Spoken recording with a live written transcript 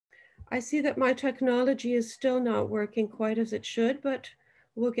I see that my technology is still not working quite as it should, but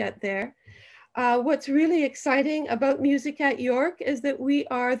we'll get there. What's really exciting about Music at York is that we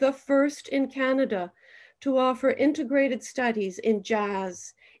are the first in Canada to offer integrated studies in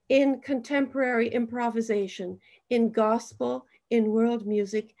jazz, in contemporary improvisation, in gospel, in world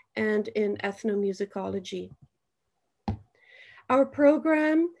music, and in ethnomusicology. Our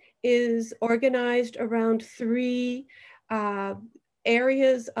program is organized around three uh,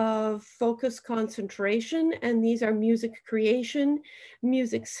 areas of focus concentration, and these are music creation,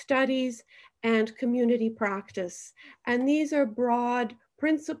 music studies, and community practice. And these are broad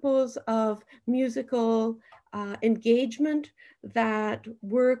principles of musical engagement that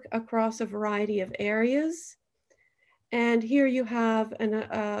work across a variety of areas. And here you have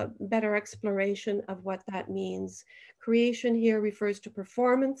a better exploration of what that means. Creation here refers to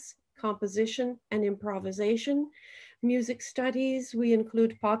performance, composition, and improvisation. Music studies, we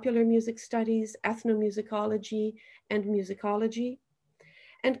include popular music studies, ethnomusicology, and musicology.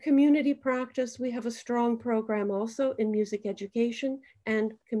 And community practice, we have a strong program also in music education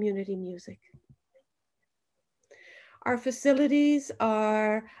and community music. Our facilities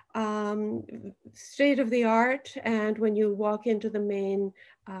are state of the art, and when you walk into the main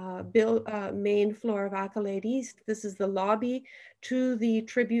floor of Accolade East, this is the lobby to the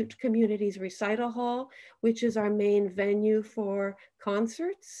Tribute Communities Recital Hall, which is our main venue for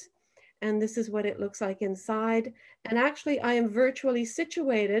concerts. And this is what it looks like inside. And actually, I am virtually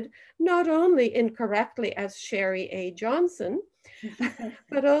situated, not only incorrectly as Sherry A. Johnson,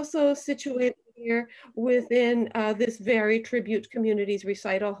 but also situated here within this very Tribute Communities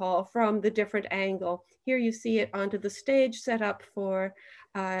Recital Hall from the different angle. Here you see it onto the stage set up for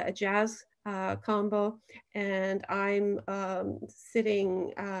a jazz combo, and I'm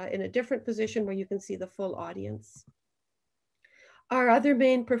sitting in a different position where you can see the full audience. Our other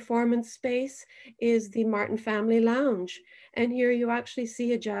main performance space is the Martin Family Lounge. And here you actually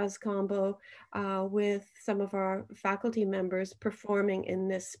see a jazz combo with some of our faculty members performing in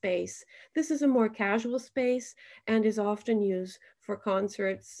this space. This is a more casual space and is often used for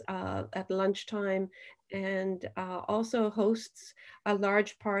concerts at lunchtime, and also hosts a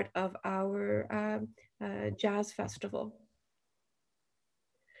large part of our jazz festival.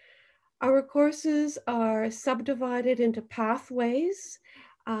 Our courses are subdivided into pathways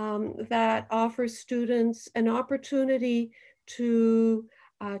that offer students an opportunity to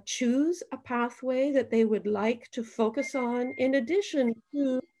choose a pathway that they would like to focus on, in addition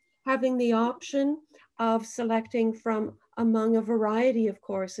to having the option of selecting from among a variety of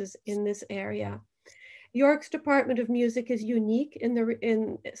courses in this area. York's Department of Music is unique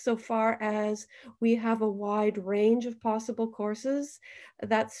in so far as we have a wide range of possible courses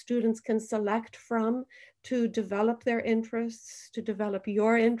that students can select from to develop their interests, to develop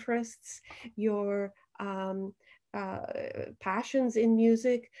your interests, your passions in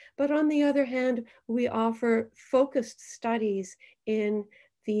music. But on the other hand, we offer focused studies in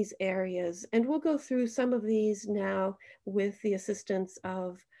these areas. And we'll go through some of these now with the assistance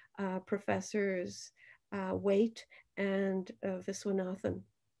of professors Waite and Viswanathan.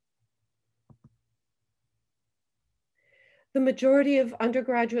 The majority of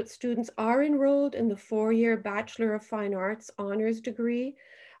undergraduate students are enrolled in the four-year Bachelor of Fine Arts honors degree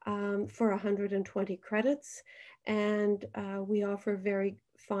for 120 credits. And we offer very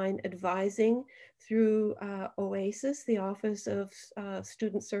fine advising through OASIS, the Office of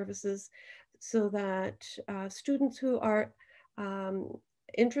Student Services, so that students who are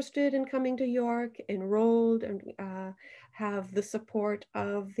interested in coming to York, enrolled, and have the support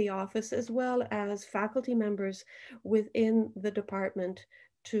of the office, as well as faculty members within the department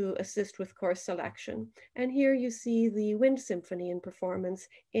to assist with course selection. And here you see the Wind Symphony in performance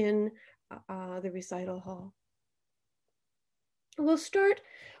in the recital hall. We'll start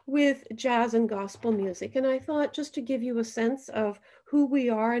with jazz and gospel music. And I thought, just to give you a sense of who we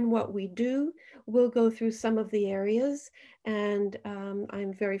are and what we do, we'll go through some of the areas. And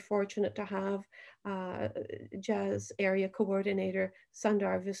I'm very fortunate to have Jazz Area Coordinator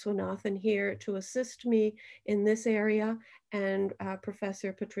Sundar Viswanathan here to assist me in this area, and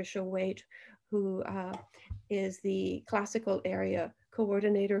Professor Patricia Waite, who is the Classical Area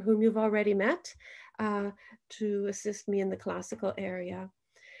Coordinator, whom you've already met, to assist me in the classical area.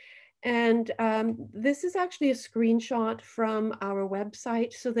 And this is actually a screenshot from our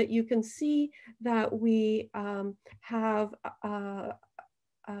website so that you can see that we have a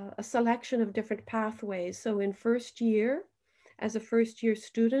selection of different pathways. So in first year as a first year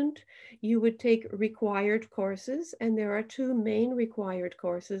student, you would take required courses, and there are two main required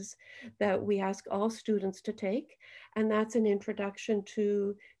courses that we ask all students to take, and that's an introduction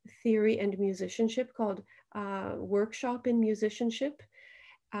to theory and musicianship called Workshop in Musicianship,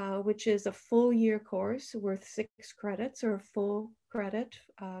 which is a full year course worth 6 credits or a full credit,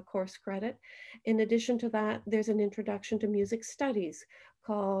 course credit. In addition to that, there's an introduction to music studies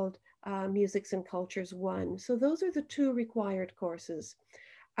called Musics and Cultures 1. So those are the two required courses.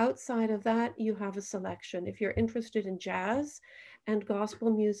 Outside of that, you have a selection. If you're interested in jazz and gospel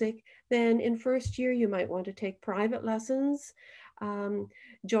music, then in first year, you might want to take private lessons, um,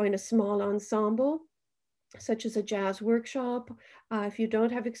 join a small ensemble, such as a jazz workshop. If you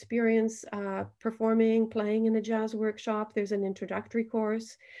don't have experience performing, playing in a jazz workshop, there's an introductory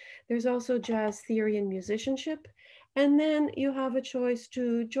course. There's also jazz theory and musicianship. And then you have a choice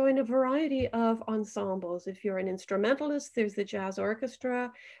to join a variety of ensembles. If you're an instrumentalist, there's the Jazz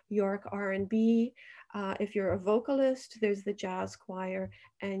Orchestra, York R&B. If you're a vocalist, there's the Jazz Choir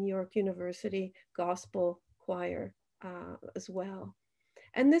and York University Gospel Choir as well.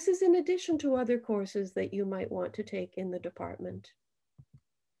 And this is in addition to other courses that you might want to take in the department.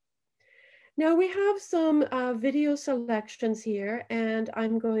 Now we have some video selections here, and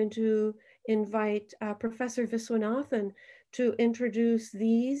I'm going to invite Professor Viswanathan to introduce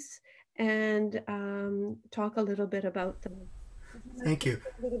these and talk a little bit about them. Thank you.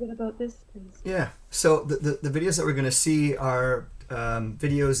 A little bit about this, please. Yeah, so the videos that we're going to see are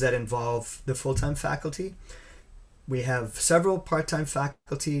videos that involve the full-time faculty. We have several part-time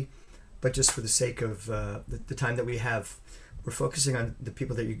faculty, but just for the sake of the time that we have, we're focusing on the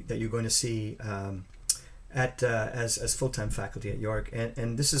people that you're going to see as full-time faculty at York.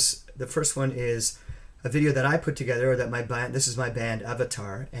 And this is, the first one is a video that I put together, or that my band, this is my band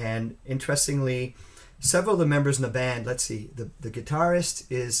Avatar. And interestingly, several of the members in the band, let's see, the guitarist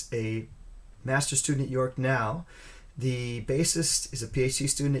is a master's student at York now. The bassist is a PhD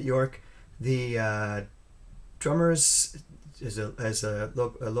student at York. The drummers is a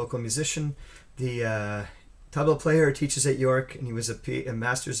local musician. The tabla player teaches at York, and he was a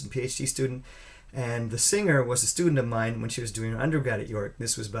master's and PhD student. And the singer was a student of mine when she was doing her undergrad at York.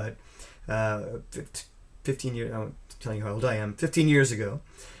 This was about 15 years, I'm telling you how old I am, 15 years ago.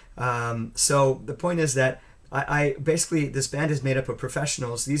 So the point is that I basically, this band is made up of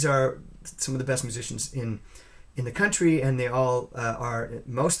professionals. These are some of the best musicians in the country, and they all are,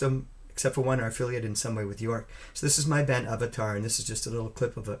 most of them, except for one, are affiliated in some way with York. So this is my band Avatar, and this is just a little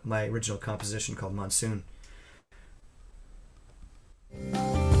clip of my original composition called Monsoon.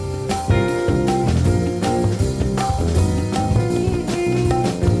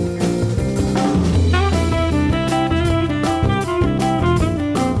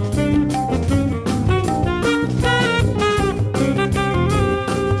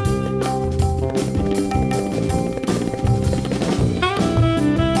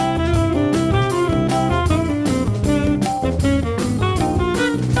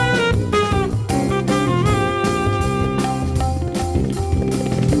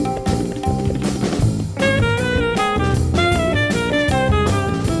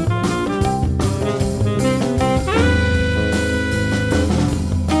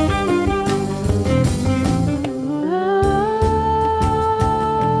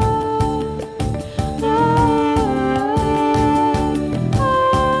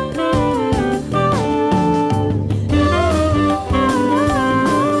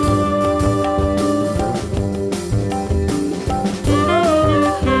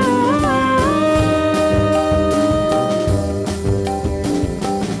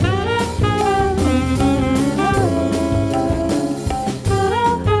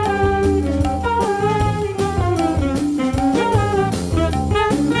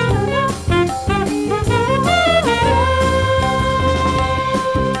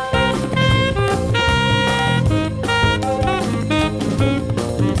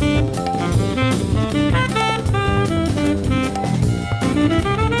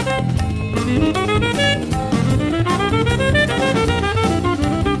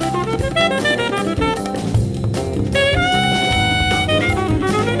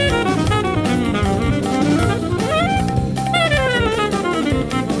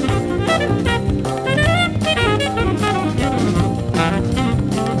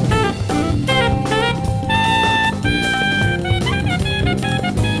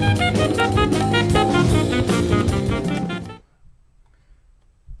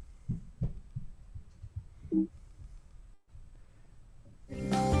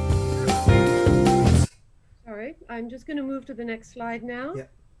 I'm just going to move to the next slide now. Yeah.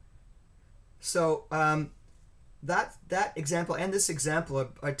 So that example and this example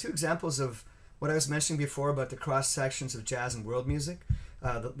are two examples of what I was mentioning before about the cross sections of jazz and world music.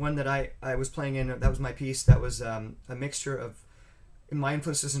 The one that I was playing in, that was my piece. That was a mixture of my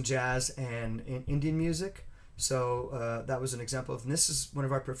influences in jazz and in Indian music. So that was an example of. And this is one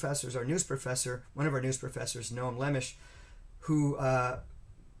of our professors, one of our news professors, Noam Lemish, who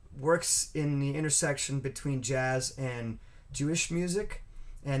works in the intersection between jazz and Jewish music.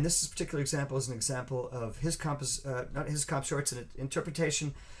 And this particular example is an example of not his comp shorts, an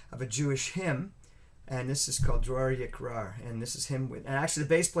interpretation of a Jewish hymn. And this is called Dror Yikrar. And this is him and actually the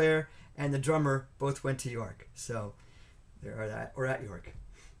bass player and the drummer both went to York. So or at York.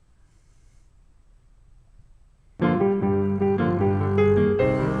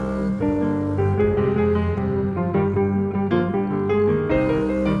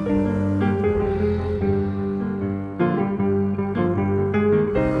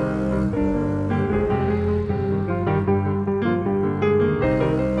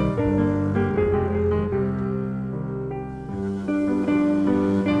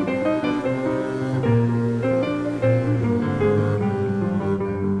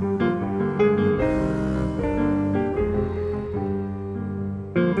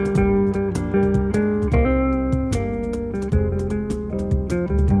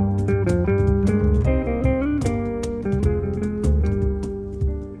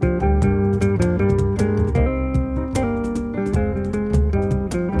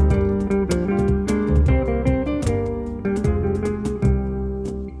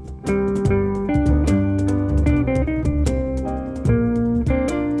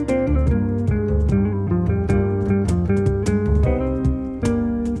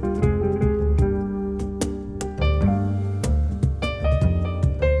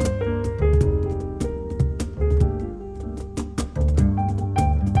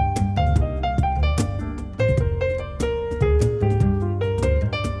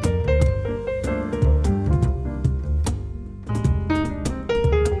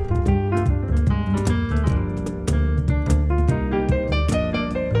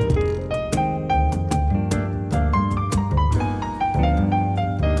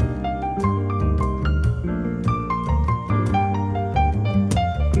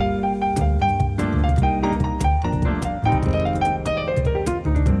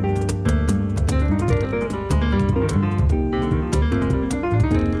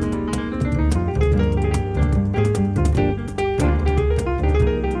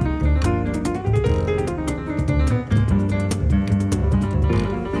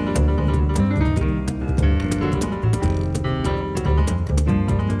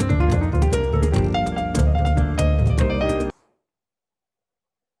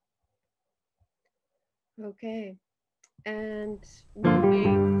 Okay, and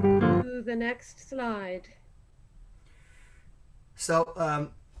moving to the next slide.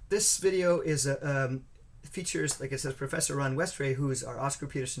 So this video features, like I said, Professor Ron Westray, who is our Oscar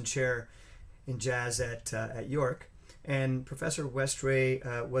Peterson Chair in Jazz at York. And Professor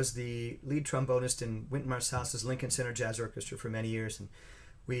Westray was the lead trombonist in Wynton Marsalis's Lincoln Center Jazz Orchestra for many years. And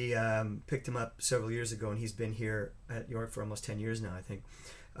we picked him up several years ago, and he's been here at York for almost 10 years now, I think.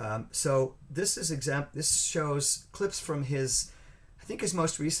 So this shows clips from his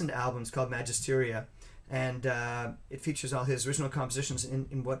most recent album. It's called Magisteria, and it features all his original compositions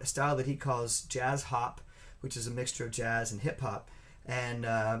in what a style that he calls jazz hop, which is a mixture of jazz and hip hop. And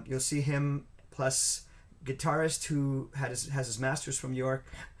you'll see him plus guitarist who has his masters from York,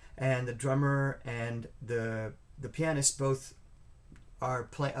 and the drummer and the pianist both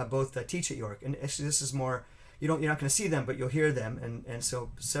teach at York. And actually, this is more. You're not going to see them, but you'll hear them, and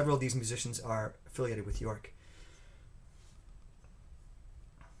so several of these musicians are affiliated with York.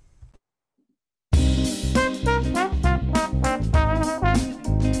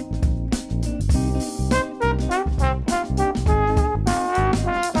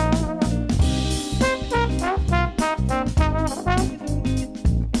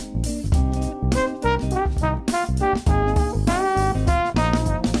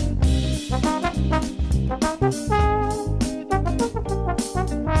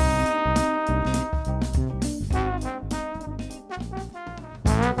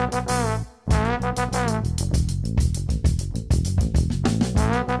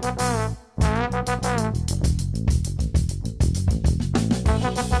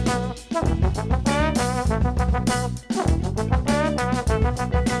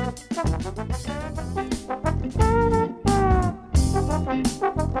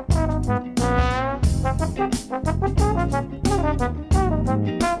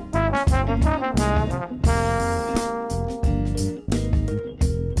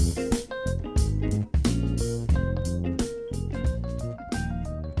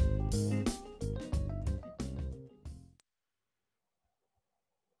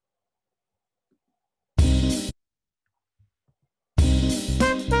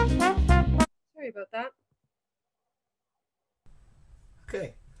 about that.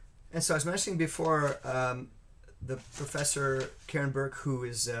 Okay. And so I was mentioning before the professor Karen Burke,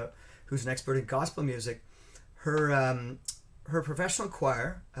 who's an expert in gospel music. Her her professional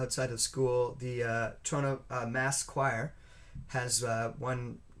choir outside of school, the Toronto Mass Choir, has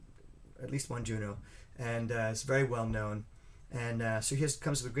won at least one Juno, and is very well known. And so she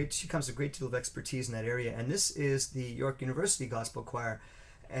comes with a great deal of expertise in that area. And this is the York University Gospel Choir,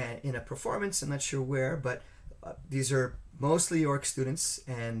 in a performance. I'm not sure where, but these are mostly York students,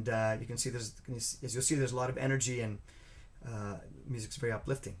 and you can see as you'll see, there's a lot of energy, and music's very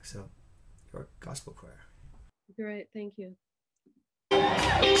uplifting. So, York Gospel Choir. Great, thank you.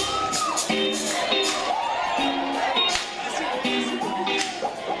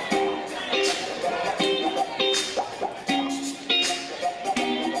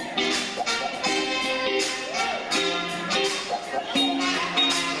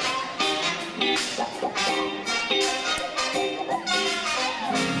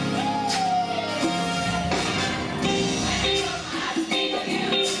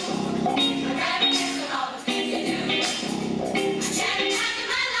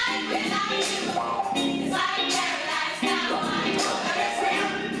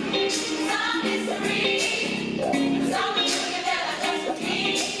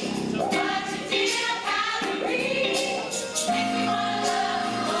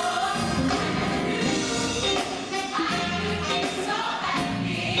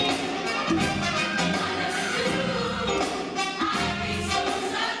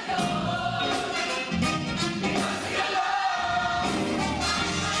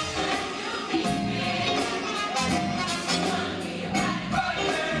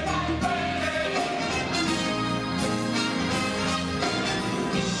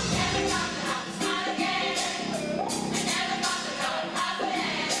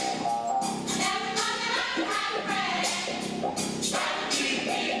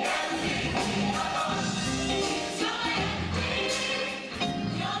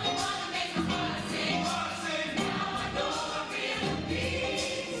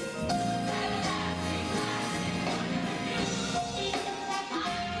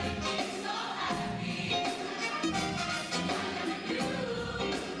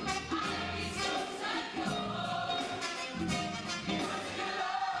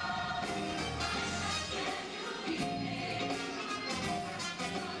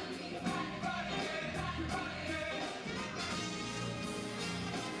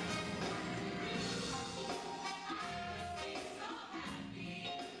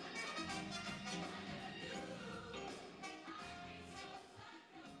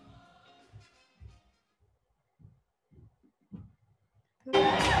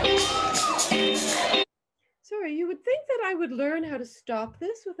 Sorry, you would think that I would learn how to stop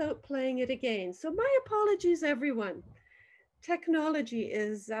this without playing it again. So my apologies, everyone. Technology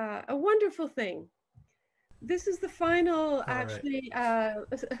is a wonderful thing. This is the final, All right. actually,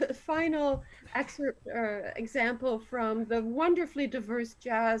 final excerpt or example from the wonderfully diverse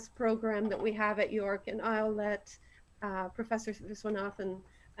jazz program that we have at York, and I'll let Professor Viswanathan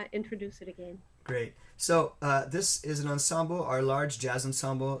introduce it again. Great. So this is an ensemble, our large jazz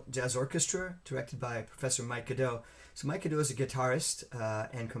ensemble, jazz orchestra, directed by Professor Mike Cadeau. So Mike Cadeau is a guitarist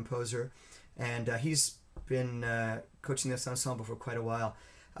and composer, and he's been coaching this ensemble for quite a while.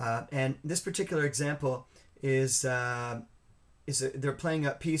 And this particular example is they're playing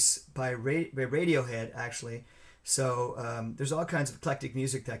a piece by Radiohead, actually. So there's all kinds of eclectic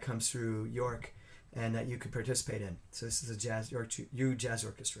music that comes through York and that you could participate in. So this is a York Jazz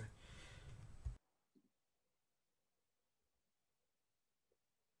Orchestra.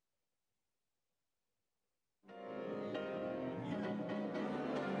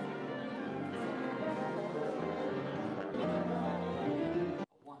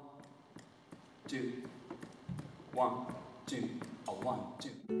 Two, one, two, a 1,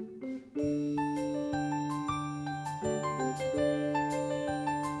 2.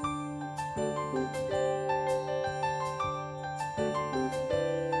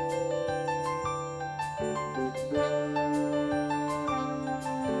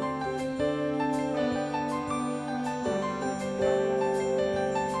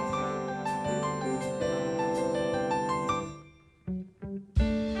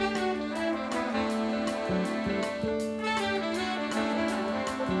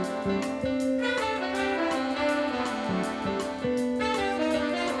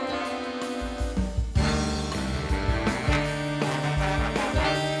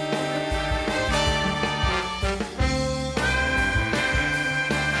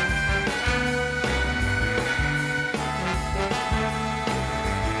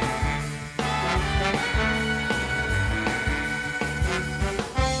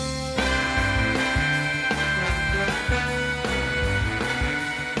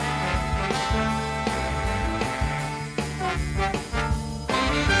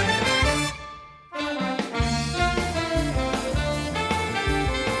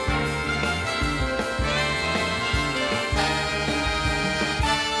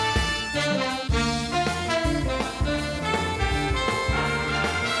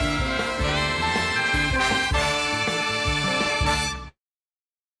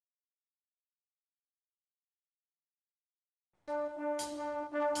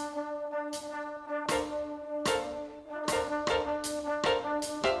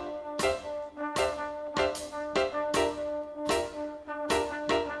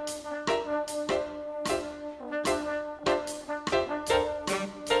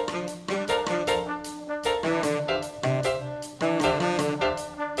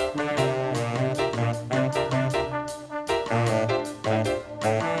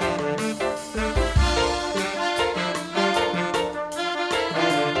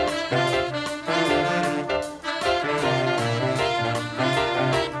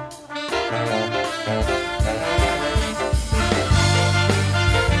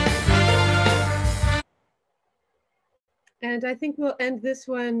 And I think we'll end this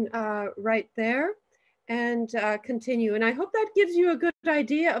one right there and continue. And I hope that gives you a good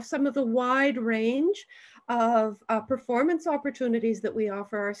idea of some of the wide range of performance opportunities that we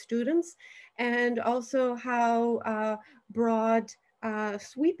offer our students, and also how broad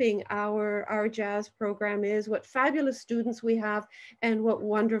sweeping our jazz program is, what fabulous students we have, and what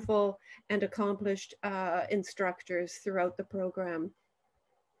wonderful and accomplished instructors throughout the program.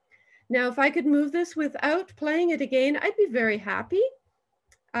 Now, if I could move this without playing it again, I'd be very happy.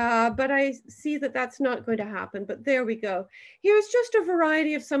 But I see that that's not going to happen, but there we go. Here's just a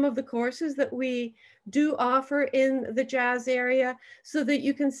variety of some of the courses that we do offer in the jazz area so that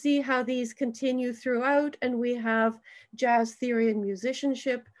you can see how these continue throughout. And we have jazz theory and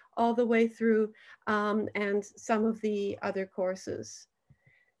musicianship all the way through, and some of the other courses.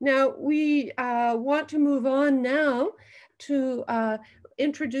 Now we want to move on now to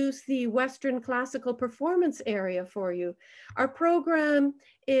introduce the Western classical performance area for you. Our program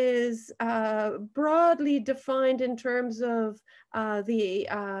is broadly defined in terms of the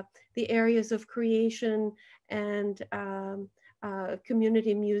areas of creation and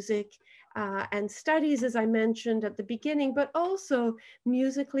community music and studies, as I mentioned at the beginning, but also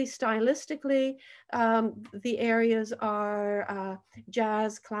musically, stylistically. The areas are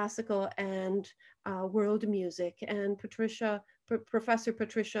jazz, classical, and world music. And Professor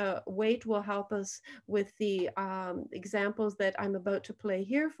Patricia Waite will help us with the examples that I'm about to play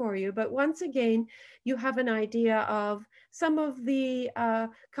here for you. But once again, you have an idea of some of the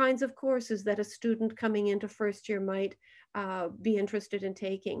kinds of courses that a student coming into first year might be interested in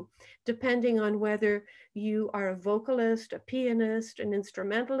taking, depending on whether you are a vocalist, a pianist, an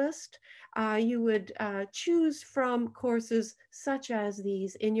instrumentalist. You would choose from courses such as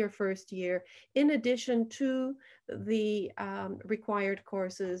these in your first year, in addition to the required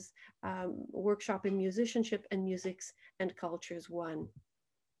courses, Workshop in Musicianship and Musics and Cultures 1.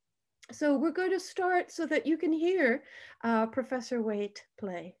 So we're going to start so that you can hear Professor Waite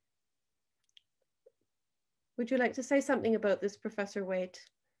play. Would you like to say something about this, Professor Waite?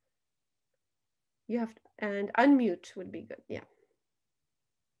 You have to, and unmute would be good, yeah.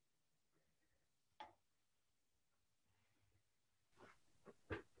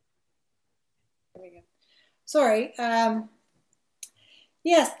 There we go. Sorry.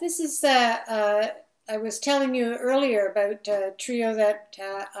 Yes, this is, I was telling you earlier about a trio that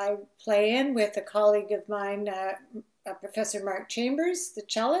I play in with a colleague of mine, Professor Mark Chambers, the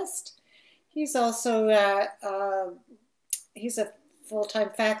cellist. He's also, he's a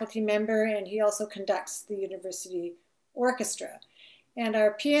full-time faculty member, and he also conducts the university orchestra. And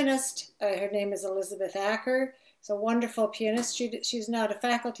our pianist, her name is Elizabeth Acker. She's a wonderful pianist. She's not a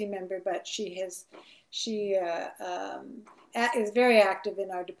faculty member, but she is very active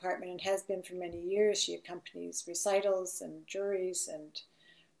in our department and has been for many years. She accompanies recitals and juries, and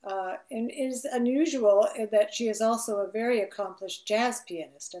it is unusual that she is also a very accomplished jazz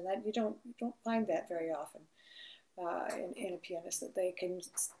pianist, and that you don't find that very often in a pianist, that they can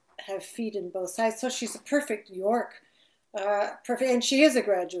have feet in both sides. So she's a perfect York. And she is a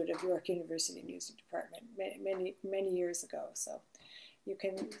graduate of York University Music Department many years ago. So you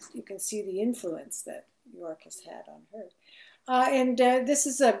can see the influence that York has had on her. And this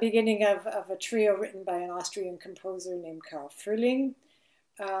is a beginning of a trio written by an Austrian composer named Karl Frühling.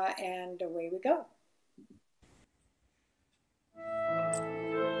 And away we go.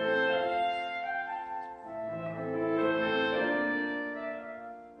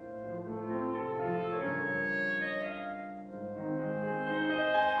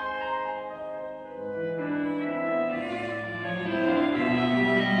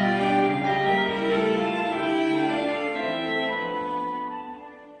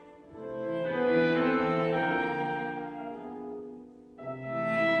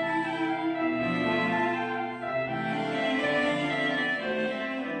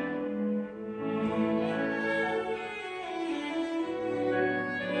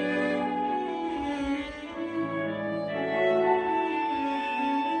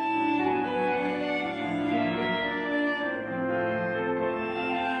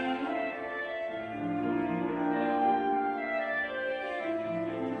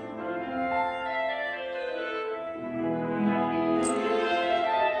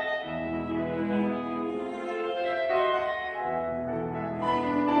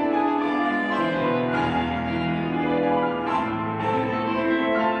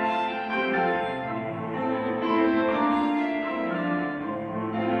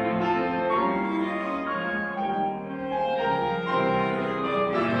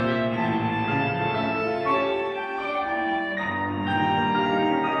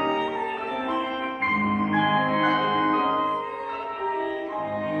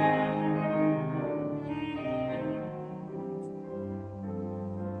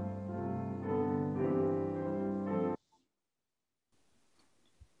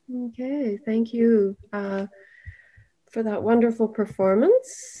 Okay, thank you for that wonderful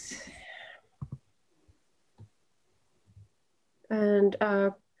performance. And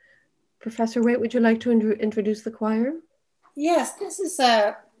Professor Waite, would you like to introduce the choir? Yes, this is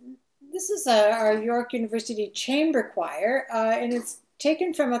our York University Chamber Choir, and it's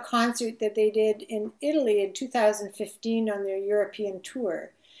taken from a concert that they did in Italy in 2015 on their European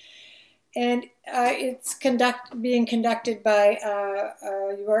tour. And it's being conducted by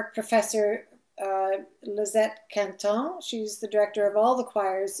York professor Lisette Canton. She's the director of all the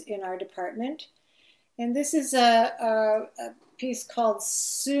choirs in our department. And this is a piece called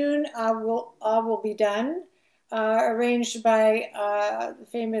Soon I Will Be Done, arranged by the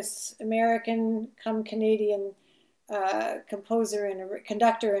famous American come Canadian composer and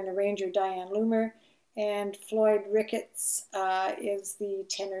conductor and arranger Diane Loomer, and Floyd Ricketts is the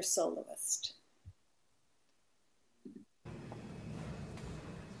tenor soloist.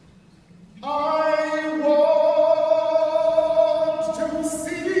 I want to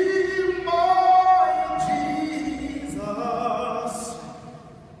see my Jesus.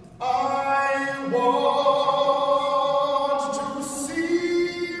 I want to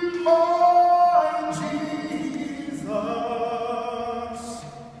see my Jesus.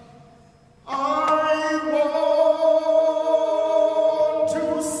 I want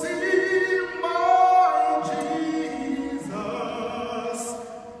to see my Jesus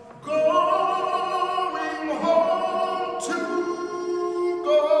going home to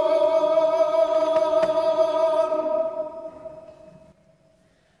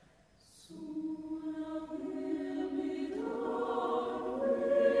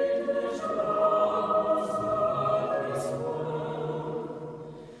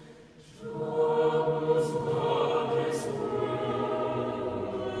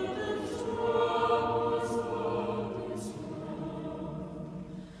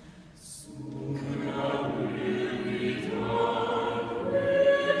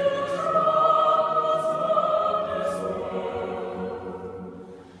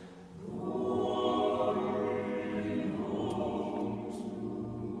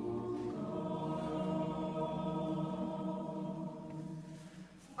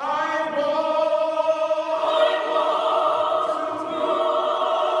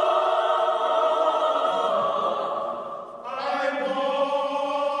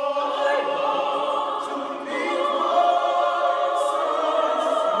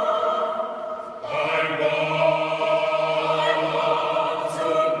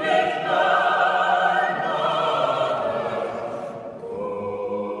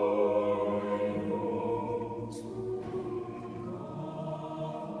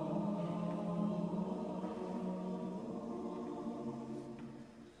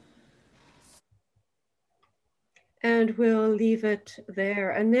And we'll leave it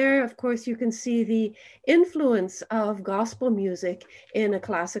there. And there, of course, you can see the influence of gospel music in a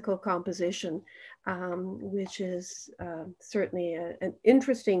classical composition, which is certainly an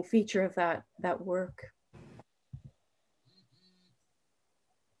interesting feature of that work.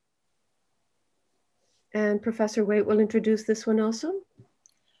 And Professor Waite will introduce this one also.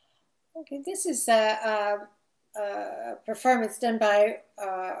 Okay, this is a performance done by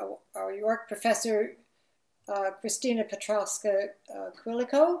our York professor, Christina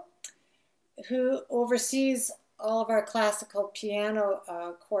Petrovska-Kwiliko, who oversees all of our classical piano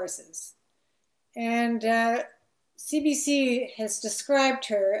courses. And CBC has described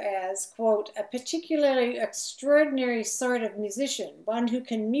her as, quote, a particularly extraordinary sort of musician, one who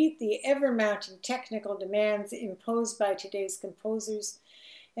can meet the ever-mounting technical demands imposed by today's composers,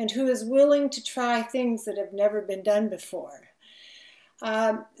 and who is willing to try things that have never been done before.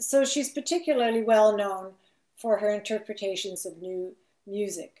 So she's particularly well known for her interpretations of new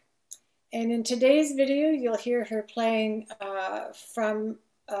music. And in today's video, you'll hear her playing from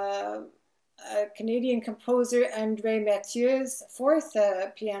a Canadian composer, André Mathieu's fourth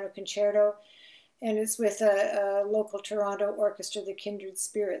piano concerto, and it's with a local Toronto orchestra, the Kindred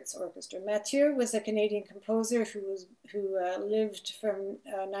Spirits Orchestra. Mathieu was a Canadian composer who lived from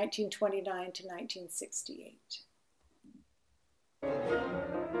 1929 to 1968.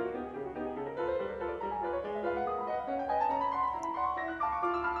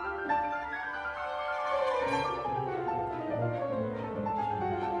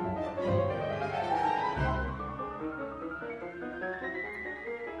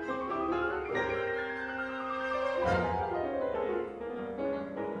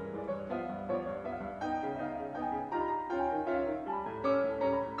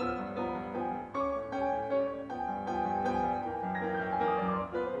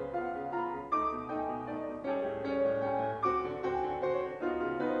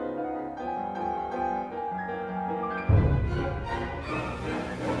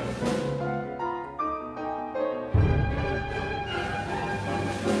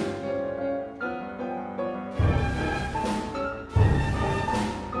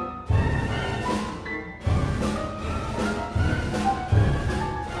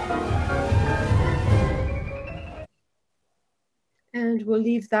 we'll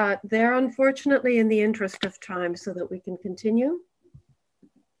leave that there, unfortunately, in the interest of time so that we can continue.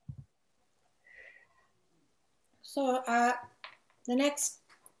 So the next,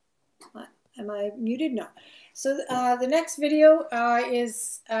 am I muted? No. So the next video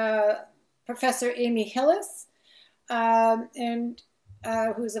is Professor Amy Hillis, and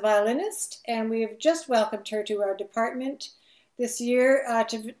who's a violinist, and we have just welcomed her to our department this year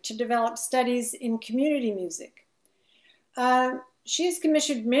to develop studies in community music. She has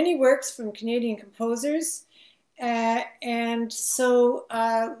commissioned many works from Canadian composers, and so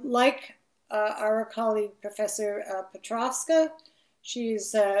like our colleague Professor Petrovska,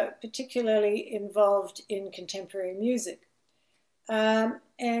 she's particularly involved in contemporary music.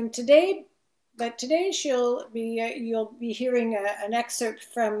 And today you'll be hearing an excerpt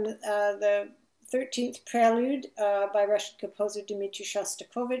from the 13th Prelude by Russian composer Dmitri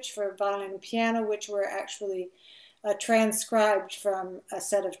Shostakovich for violin and piano, which were actually transcribed from a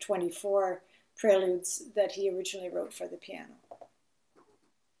set of 24 preludes that he originally wrote for the piano.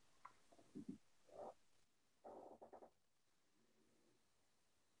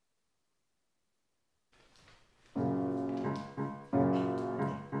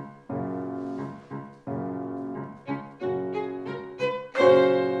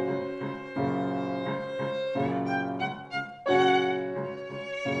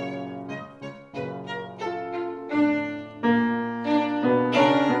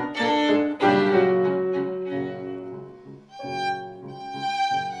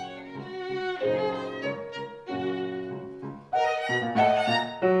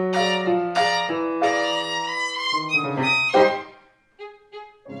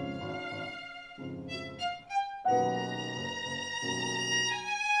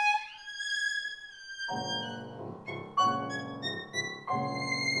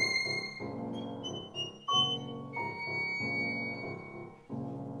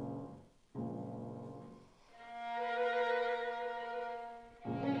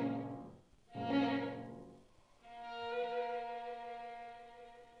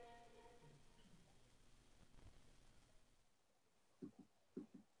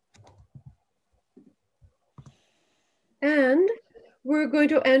 And we're going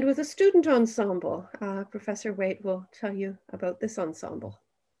to end with a student ensemble. Professor Waite will tell you about this ensemble.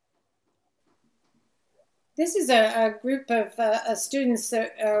 This is a group of students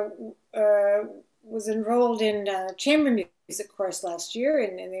that was enrolled in a chamber music course last year,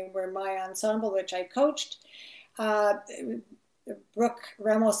 and they were my ensemble, which I coached. Brooke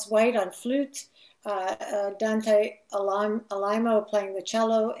Ramos-White on flute, Dante Alaimo playing the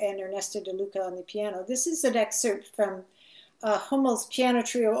cello, and Ernesto De Luca on the piano. This is an excerpt from Hummel's Piano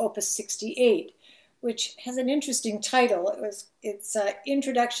Trio Opus 68, which has an interesting title. It's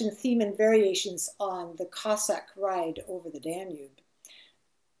Introduction, Theme, and Variations on the Cossack Ride over the Danube.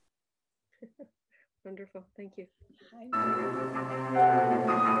 Wonderful, thank you.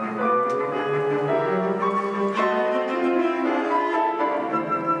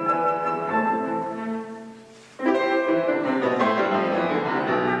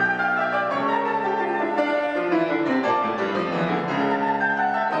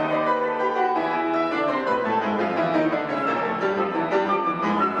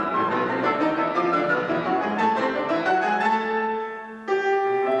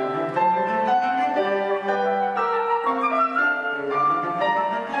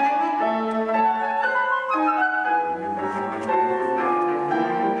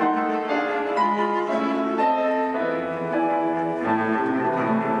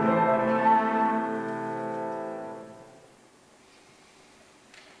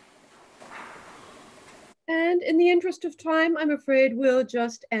 And in the interest of time, I'm afraid we'll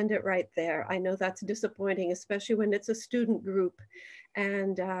just end it right there. I know that's disappointing, especially when it's a student group,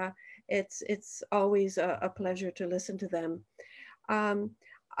 and it's always a pleasure to listen to them.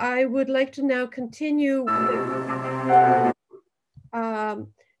 I would like to now continue with,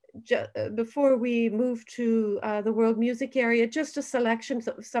 before we move to the world music area, just a selection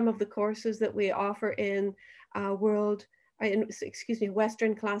of some of the courses that we offer in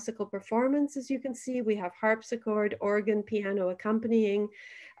Western classical performance. As you can see, we have harpsichord, organ, piano accompanying.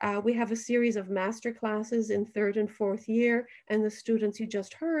 We have a series of master classes in 3rd and 4th year, and the students you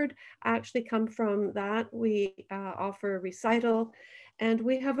just heard actually come from that. We offer recital, and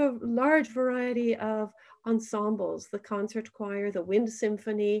we have a large variety of ensembles: the concert choir, the wind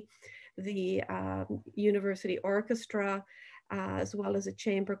symphony, the university orchestra, as well as a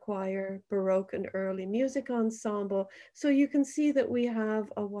chamber choir, Baroque and early music ensemble. So you can see that we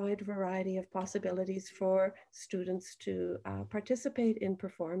have a wide variety of possibilities for students to participate in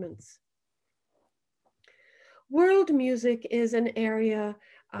performance. World music is an area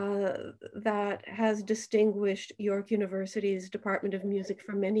that has distinguished York University's Department of Music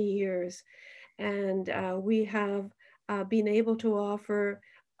for many years. And we have been able to offer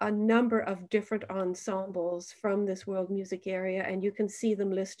a number of different ensembles from this world music area, and you can see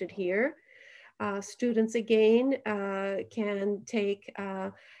them listed here. Students again can take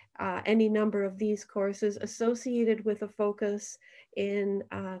any number of these courses associated with a focus in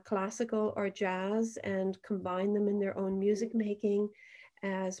classical or jazz and combine them in their own music making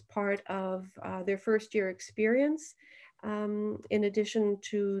as part of their first year experience, in addition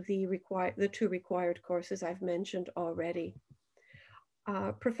to the two required courses I've mentioned already.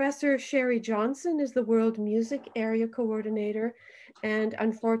 Professor Sherry Johnson is the World Music Area Coordinator, and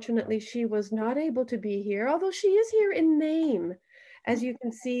unfortunately she was not able to be here, although she is here in name, as you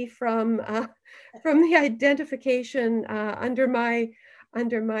can see from the identification under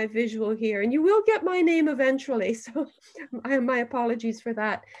my visual here. And you will get my name eventually, so my apologies for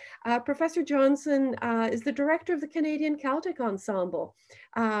that. Professor Johnson is the director of the Canadian Celtic Ensemble.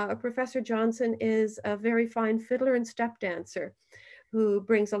 Professor Johnson is a very fine fiddler and step dancer who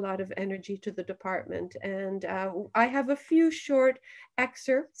brings a lot of energy to the department. And I have a few short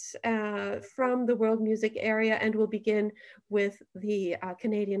excerpts from the world music area, and we'll begin with the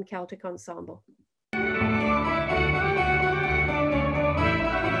Canadian Celtic Ensemble.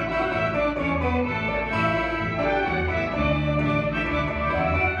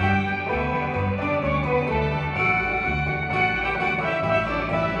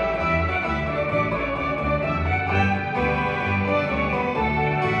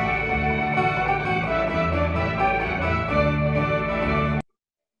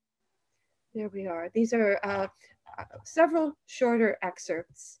 There we are. These are several shorter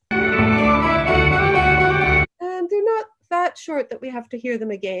excerpts. And they're not that short that we have to hear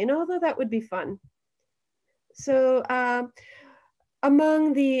them again, although that would be fun. So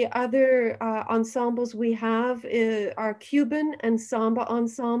among the other ensembles we have are Cuban and samba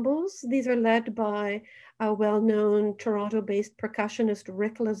ensembles. These are led by a well-known Toronto-based percussionist,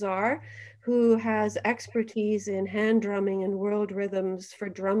 Rick Lazar, who has expertise in hand drumming and world rhythms for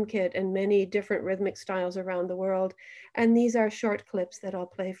drum kit and many different rhythmic styles around the world. And these are short clips that I'll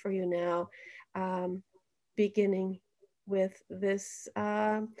play for you now, beginning with this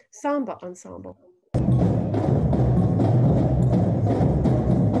samba ensemble.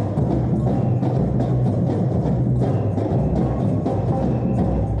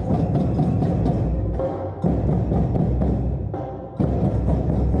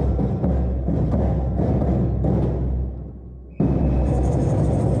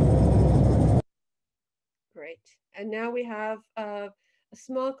 Great. And now we have a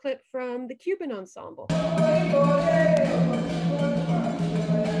small clip from the Cuban ensemble.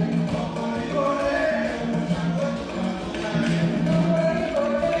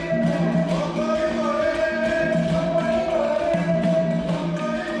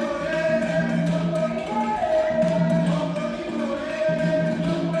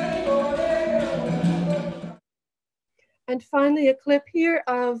 And finally, a clip here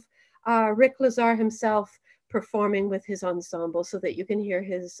of Rick Lazar himself performing with his ensemble so that you can hear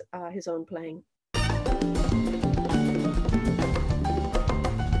his own playing.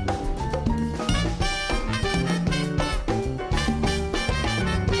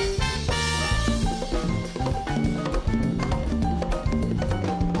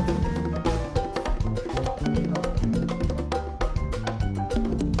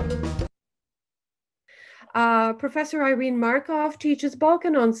 Professor Irene Markov teaches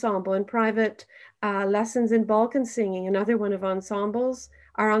Balkan ensemble and private lessons in Balkan singing, another one of our ensembles,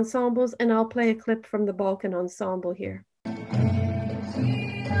 and I'll play a clip from the Balkan ensemble here.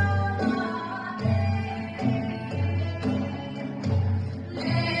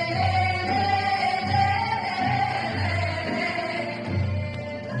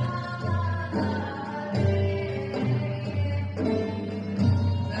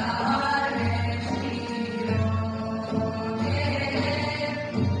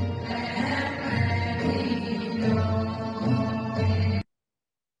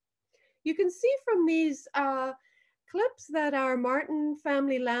 You can see from these clips that our Martin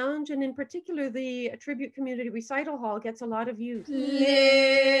Family Lounge, and in particular the Tribute Community Recital Hall, gets a lot of use.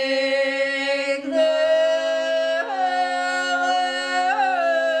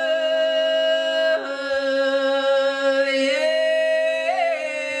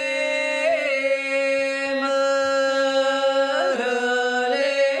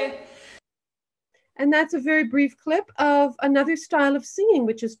 And that's a very brief clip of another style of singing,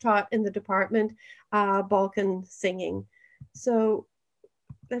 which is taught in the department, Balkan singing. So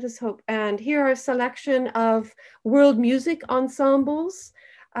let us hope. And here are a selection of world music ensembles.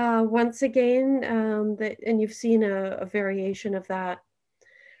 Once again, and you've seen a variation of that.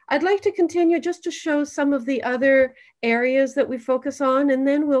 I'd like to continue just to show some of the other areas that we focus on, and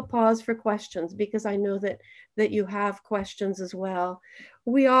then we'll pause for questions because I know that you have questions as well.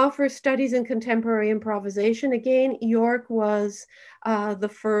 We offer studies in contemporary improvisation. Again, York was the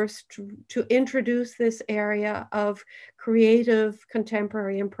first to introduce this area of creative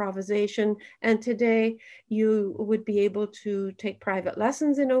contemporary improvisation. And today you would be able to take private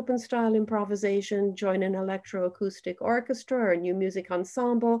lessons in open style improvisation, join an electroacoustic orchestra or a new music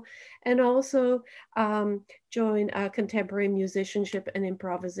ensemble, and also join a contemporary musicianship and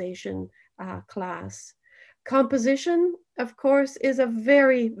improvisation class. Composition, of course, is a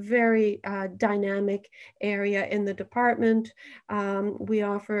very, very dynamic area in the department. We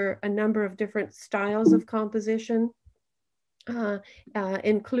offer a number of different styles of composition,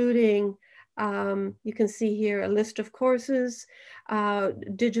 including, you can see here a list of courses.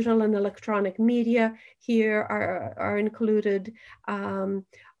 Digital and electronic media here are included.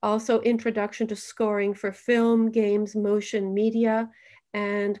 Also introduction to scoring for film, games, motion media,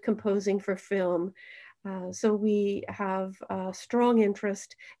 and composing for film. So we have a strong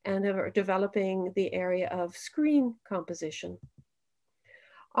interest and are developing the area of screen composition.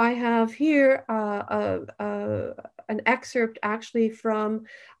 I have here an excerpt actually from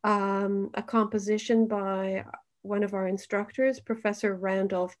a composition by one of our instructors, Professor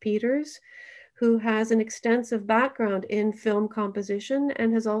Randolph Peters, who has an extensive background in film composition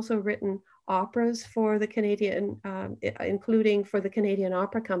and has also written operas for the Canadian, including for the Canadian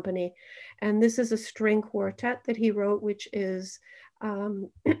Opera Company. And this is a string quartet that he wrote, which is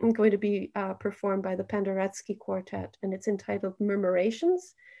going to be performed by the Penderecki Quartet, and it's entitled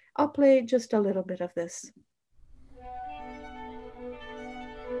Murmurations. I'll play just a little bit of this.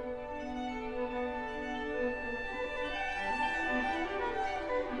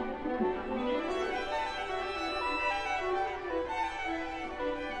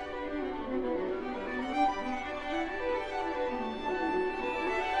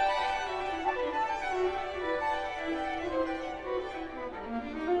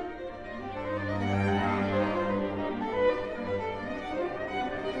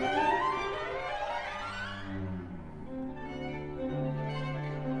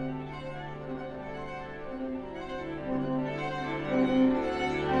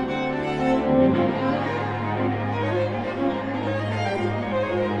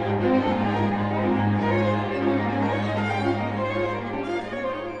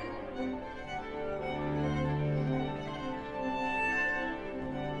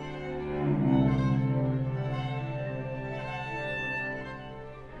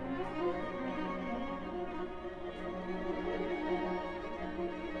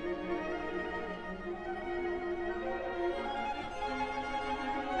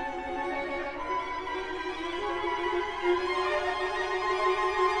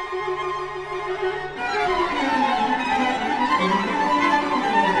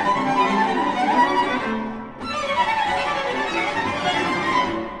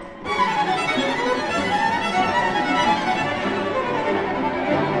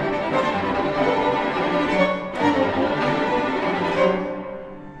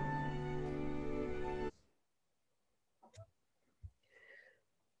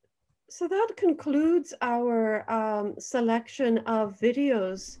 So that concludes our selection of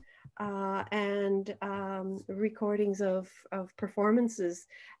videos and recordings of performances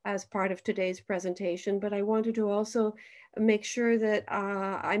as part of today's presentation. But I wanted to also make sure that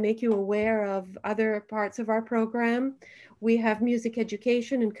I make you aware of other parts of our program. We have music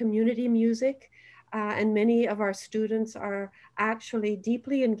education and community music, and many of our students are actually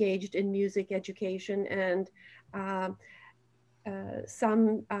deeply engaged in music education, and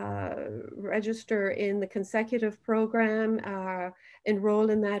some register in the consecutive program,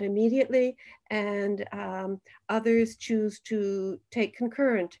 enroll in that immediately, and others choose to take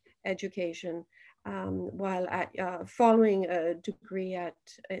concurrent education while following a degree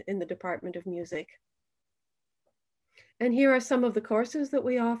in the Department of Music. And here are some of the courses that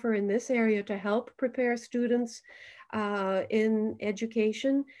we offer in this area to help prepare students in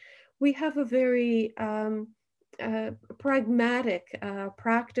education. We have a very pragmatic,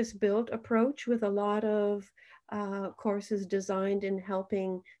 practice-built approach with a lot of courses designed in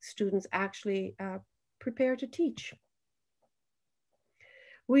helping students actually prepare to teach.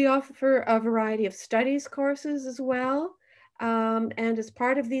 We offer a variety of studies courses as well. And as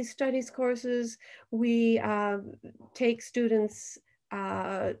part of these studies courses, we take students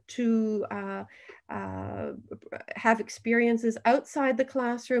to have experiences outside the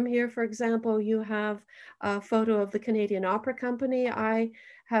classroom. Here, for example, you have a photo of the Canadian Opera Company. I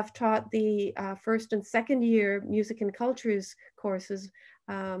have taught the first and second year music and cultures courses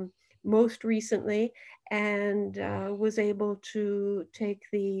most recently, and was able to take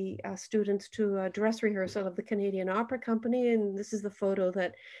the students to a dress rehearsal of the Canadian Opera Company. And this is the photo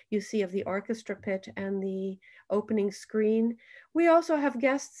that you see of the orchestra pit and the opening screen. We also have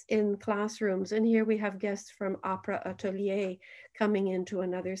guests in classrooms, and here we have guests from Opera Atelier coming into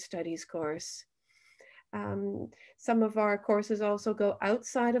another studies course. Some of our courses also go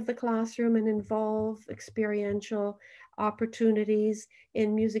outside of the classroom and involve experiential opportunities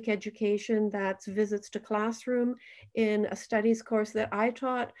in music education. That's visits to classroom. In a studies course that I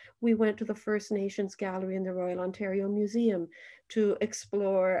taught, we went to the First Nations Gallery in the Royal Ontario Museum to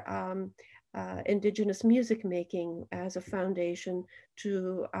explore Indigenous music making as a foundation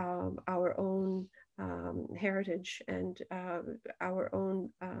to our own heritage and our own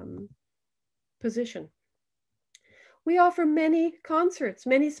position. We offer many concerts,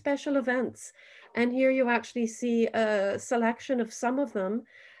 many special events, and here you actually see a selection of some of them,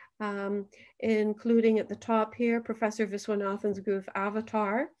 including at the top here, Professor Viswanathan's group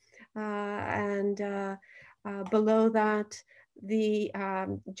Avatar, and below that, the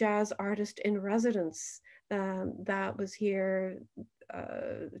jazz artist in residence that was here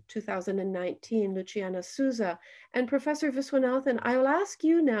 2019, Luciana Souza. And Professor Viswanathan, I'll ask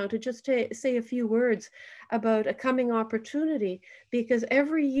you now to just say a few words about a coming opportunity, because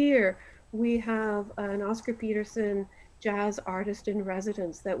every year we have an Oscar Peterson jazz artist in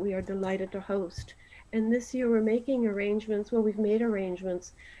residence that we are delighted to host. And this year we're making arrangements, well, we've made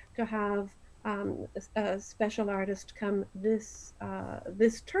arrangements to have a special artist come this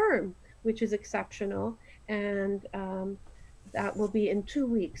term, which is exceptional. And that will be in 2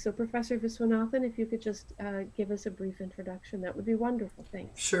 weeks. So Professor Viswanathan, if you could just give us a brief introduction, that would be wonderful.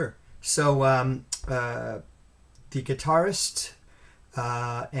 Thanks. Sure. So the guitarist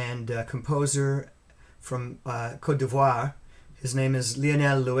and composer from Côte d'Ivoire, his name is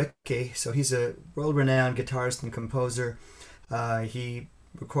Lionel Loueke. So he's a world-renowned guitarist and composer. He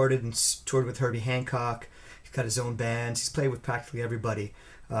recorded and toured with Herbie Hancock. He's got his own bands. He's played with practically everybody.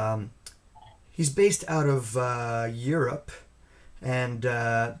 He's based out of Europe. And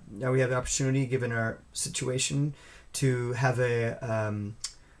now we have the opportunity, given our situation, to have a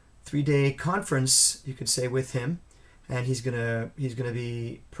 3-day conference, you could say, with him. And he's gonna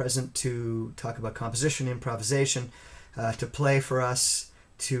be present to talk about composition, improvisation, to play for us,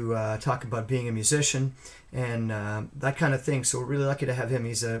 to talk about being a musician, and that kind of thing. So we're really lucky to have him.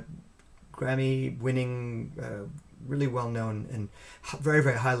 He's a Grammy-winning, really well-known and very,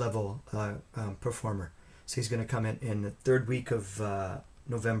 very high-level performer. So he's going to come in the third week of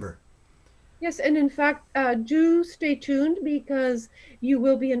November. Yes, and in fact, do stay tuned, because you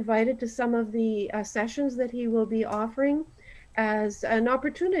will be invited to some of the sessions that he will be offering as an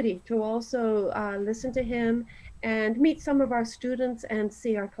opportunity to also listen to him and meet some of our students and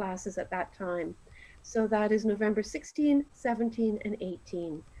see our classes at that time. So that is November 16, 17, and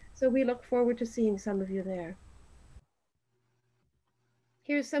 18. So we look forward to seeing some of you there.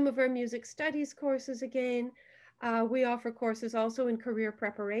 Here's some of our music studies courses again. We offer courses also in career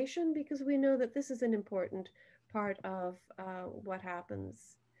preparation, because we know that this is an important part of what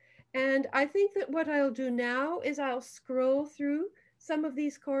happens. And I think that what I'll do now is I'll scroll through some of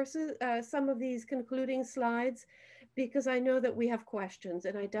these courses, some of these concluding slides, because I know that we have questions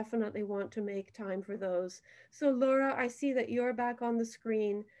and I definitely want to make time for those. So Laura, I see that you're back on the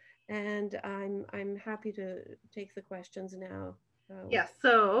screen, and I'm happy to take the questions now. Yes,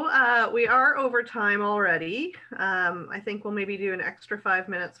 so we are over time already. I think we'll maybe do an extra 5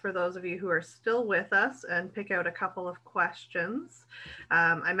 minutes for those of you who are still with us and pick out a couple of questions.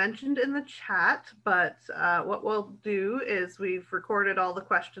 I mentioned in the chat, but what we'll do is we've recorded all the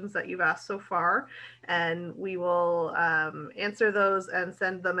questions that you've asked so far, and we will answer those and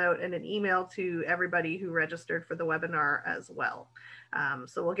send them out in an email to everybody who registered for the webinar as well.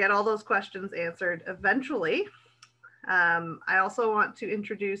 So we'll get all those questions answered eventually. I also want to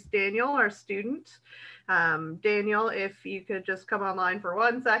introduce Daniel, our student. Daniel, if you could just come online for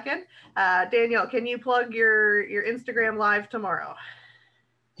 1 second. Daniel, can you plug your Instagram live tomorrow?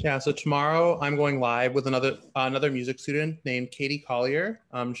 Yeah, so tomorrow I'm going live with another music student named Katie Collier.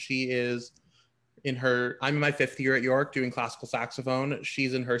 She is I'm in my 5th year at York doing classical saxophone.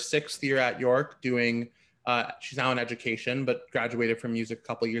 She's in her 6th year at York doing, she's now in education, but graduated from music a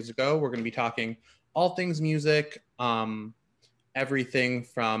couple years ago. We're going to be talking all things music, everything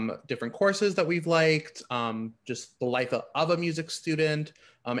from different courses that we've liked, just the life of a music student,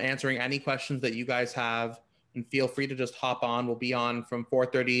 answering any questions that you guys have. And feel free to just hop on. We'll be on from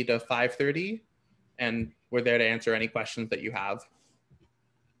 4:30 to 5:30, and we're there to answer any questions that you have.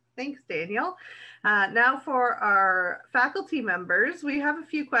 Thanks, Daniel. Now for our faculty members, we have a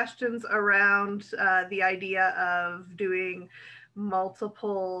few questions around the idea of doing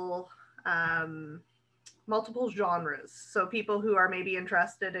multiple genres. So people who are maybe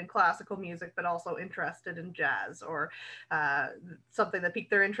interested in classical music, but also interested in jazz, or something that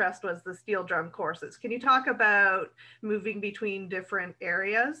piqued their interest was the steel drum courses. Can you talk about moving between different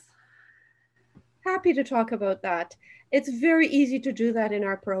areas? Happy to talk about that. It's very easy to do that in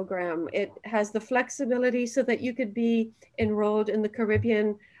our program. It has the flexibility so that you could be enrolled in the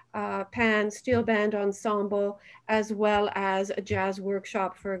Caribbean Pan Steel Band Ensemble, as well as a jazz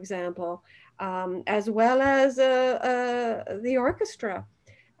workshop, for example, as well as the orchestra.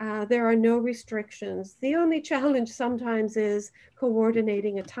 There are no restrictions. The only challenge sometimes is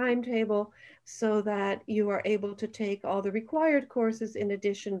coordinating a timetable so that you are able to take all the required courses in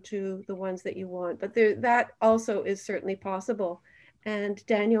addition to the ones that you want. But that also is certainly possible. And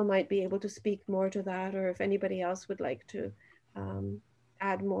Daniel might be able to speak more to that, or if anybody else would like to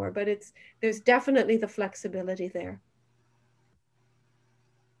add more. But there's definitely the flexibility there.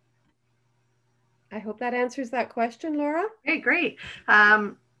 I hope that answers that question, Laura. Okay, great.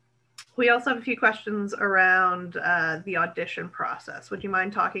 We also have a few questions around the audition process. Would you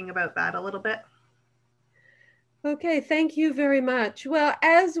mind talking about that a little bit? Okay, thank you very much. Well,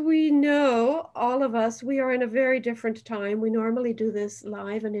 as we know, all of us, we are in a very different time. We normally do this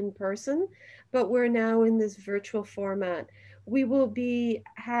live and in person, but we're now in this virtual format. We will be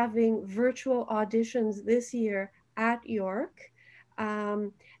having virtual auditions this year at York.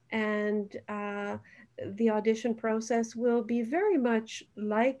 And the audition process will be very much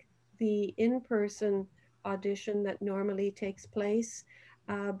like the in-person audition that normally takes place,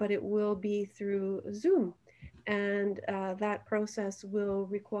 but it will be through Zoom. And that process will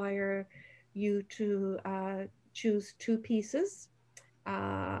require you to choose 2 pieces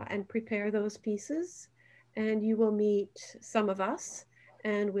and prepare those pieces. And you will meet some of us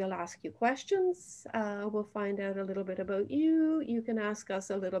and we'll ask you questions. We'll find out a little bit about you. You can ask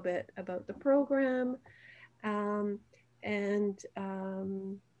us a little bit about the program.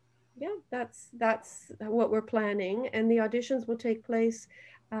 Yeah, that's what we're planning. And the auditions will take place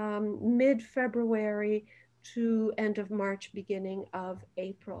mid-February to end of March, beginning of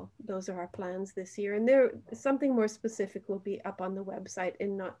April. Those are our plans this year. And something more specific will be up on the website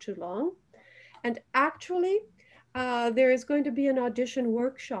in not too long. And actually, there is going to be an audition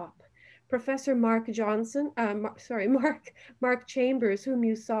workshop. Professor Mark Chambers, whom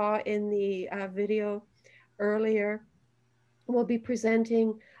you saw in the video earlier, will be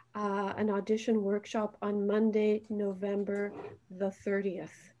presenting an audition workshop on Monday, November the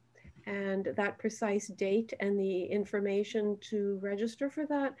 30th. And that precise date and the information to register for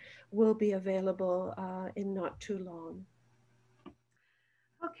that will be available in not too long.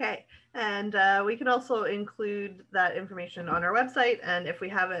 Okay, and we can also include that information on our website, and if we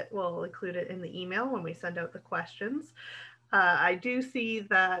have it, we'll include it in the email when we send out the questions. I do see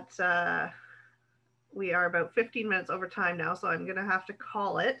that we are about 15 minutes over time now, so I'm going to have to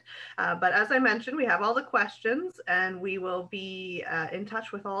call it. But as I mentioned, we have all the questions, and we will be in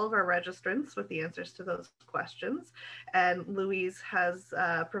touch with all of our registrants with the answers to those questions. And Louise has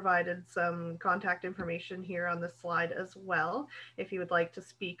provided some contact information here on this slide as well, if you would like to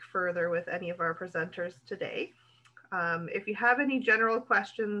speak further with any of our presenters today. If you have any general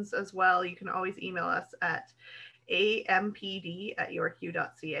questions as well, you can always email us at ampd@yorku.ca.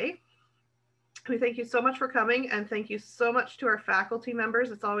 We thank you so much for coming, and thank you so much to our faculty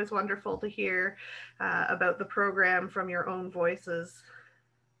members. It's always wonderful to hear about the program from your own voices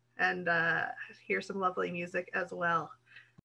and hear some lovely music as well.